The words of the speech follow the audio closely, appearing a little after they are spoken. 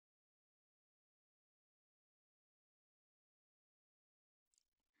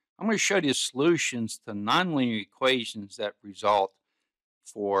I'm going to show you solutions to nonlinear equations that result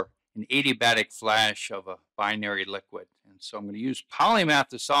for an adiabatic flash of a binary liquid. And so I'm going to use POLYMATH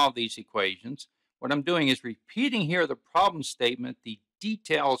to solve these equations. What I'm doing is repeating here the problem statement. The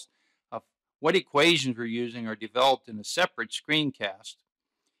details of what equations we're using are developed in a separate screencast.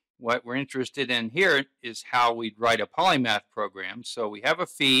 What we're interested in here is how we'd write a POLYMATH program. So we have a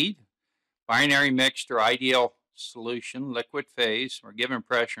feed, binary mixture, ideal solution, liquid phase. We're given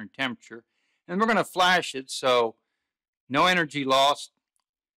pressure and temperature. And we're going to flash it, so no energy lost.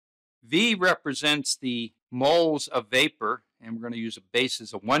 V represents the moles of vapor, and we're going to use a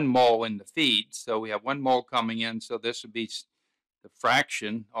basis of 1 mole in the feed. So we have 1 mole coming in, so this would be the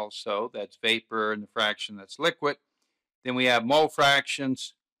fraction also, that's vapor, and the fraction that's liquid. Then we have mole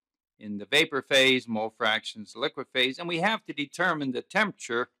fractions in the vapor phase, mole fractions, liquid phase, and we have to determine the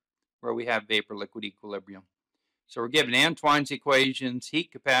temperature where we have vapor-liquid equilibrium. So we're given Antoine's equations,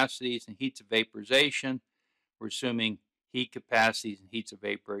 heat capacities, and heats of vaporization. We're assuming heat capacities and heats of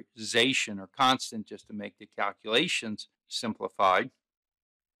vaporization are constant just to make the calculations simplified.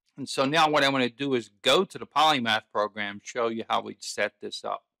 And so now what I want to do is go to the POLYMATH program, show you how we'd set this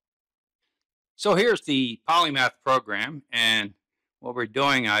up. So here's the POLYMATH program, and what we're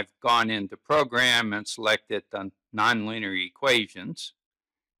doing, I've gone into program and selected the nonlinear equations,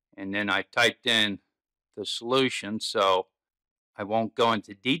 and then I typed in the solution. So I won't go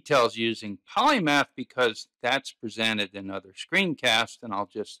into details using POLYMATH because that's presented in other screencasts, and I'll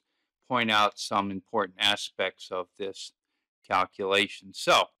just point out some important aspects of this calculation.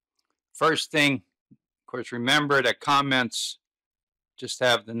 So first thing, of course, remember that comments just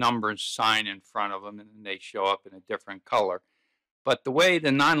have the numbers sign in front of them and then they show up in a different color. But the way the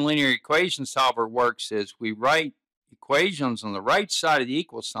nonlinear equation solver works is we write equations on the right side of the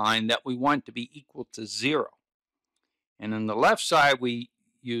equal sign that we want to be equal to 0. And on the left side, we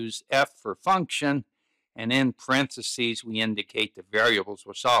use F for function, and in parentheses, we indicate the variables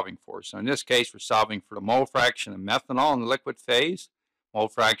we're solving for. So in this case, we're solving for the mole fraction of methanol in the liquid phase, mole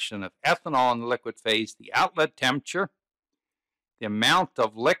fraction of ethanol in the liquid phase, the outlet temperature, the amount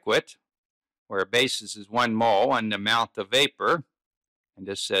of liquid, where a basis is 1 mole, and the amount of vapor, and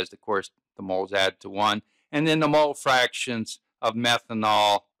this says, of course, the moles add to 1, and then the mole fractions of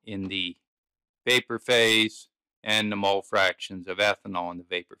methanol in the vapor phase, and the mole fractions of ethanol in the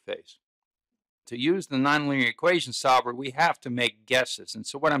vapor phase. To use the nonlinear equation solver, we have to make guesses. And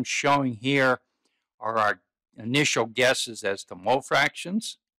so what I'm showing here are our initial guesses as to mole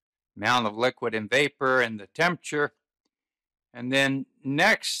fractions, amount of liquid and vapor, and the temperature. And then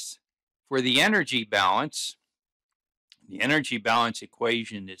next, for the energy balance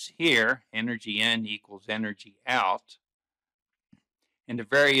equation is here. Energy in equals energy out. And the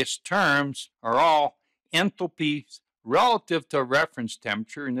various terms are all enthalpies relative to a reference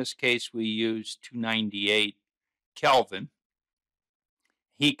temperature. In this case, we use 298 Kelvin.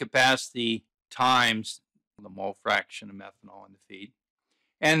 Heat capacity times the mole fraction of methanol in the feed.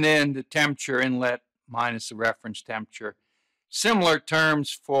 And then the temperature inlet minus the reference temperature. Similar terms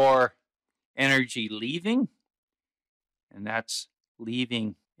for energy leaving, and that's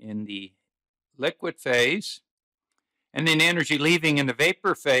leaving in the liquid phase. And then energy leaving in the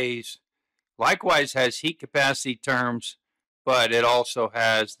vapor phase likewise has heat capacity terms, but it also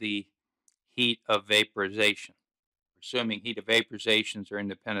has the heat of vaporization. Assuming heat of vaporizations are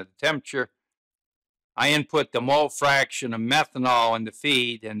independent of the temperature, I input the mole fraction of methanol in the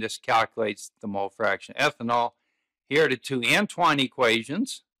feed, and this calculates the mole fraction of ethanol. Here are the 2 Antoine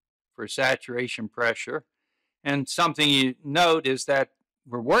equations for saturation pressure. And something you note is that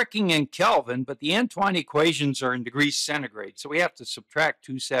we're working in Kelvin, but the Antoine equations are in degrees centigrade. So we have to subtract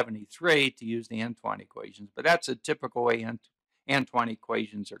 273 to use the Antoine equations. But that's a typical way Antoine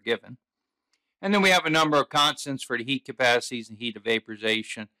equations are given. And then we have a number of constants for the heat capacities and heat of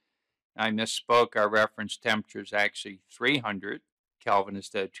vaporization. I misspoke. Our reference temperature is actually 300 Kelvin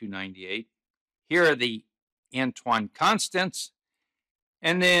instead of 298. Here are the Antoine constants.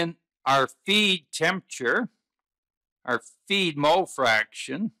 And then our feed temperature, our feed mole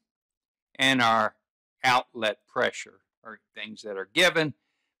fraction, and our outlet pressure are things that are given.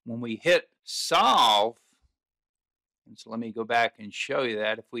 When we hit solve, and so let me go back and show you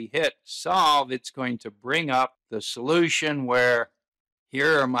that. If we hit solve, it's going to bring up the solution where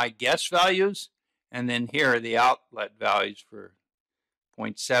here are my guess values, and then here are the outlet values for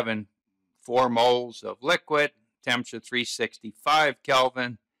 0.74 moles of liquid, temperature 365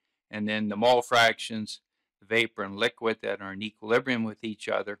 Kelvin, and then the mole fractions, vapor and liquid, that are in equilibrium with each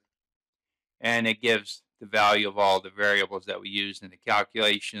other. And it gives the value of all the variables that we used in the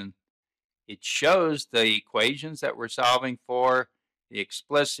calculation. It shows the equations that we're solving for the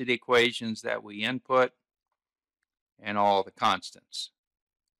explicit equations that we input, and all the constants.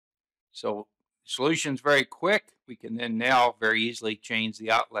 So the solution is very quick. We can then now very easily change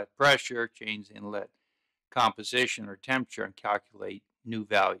the outlet pressure, change the inlet composition or temperature, and calculate new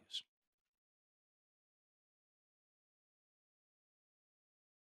values.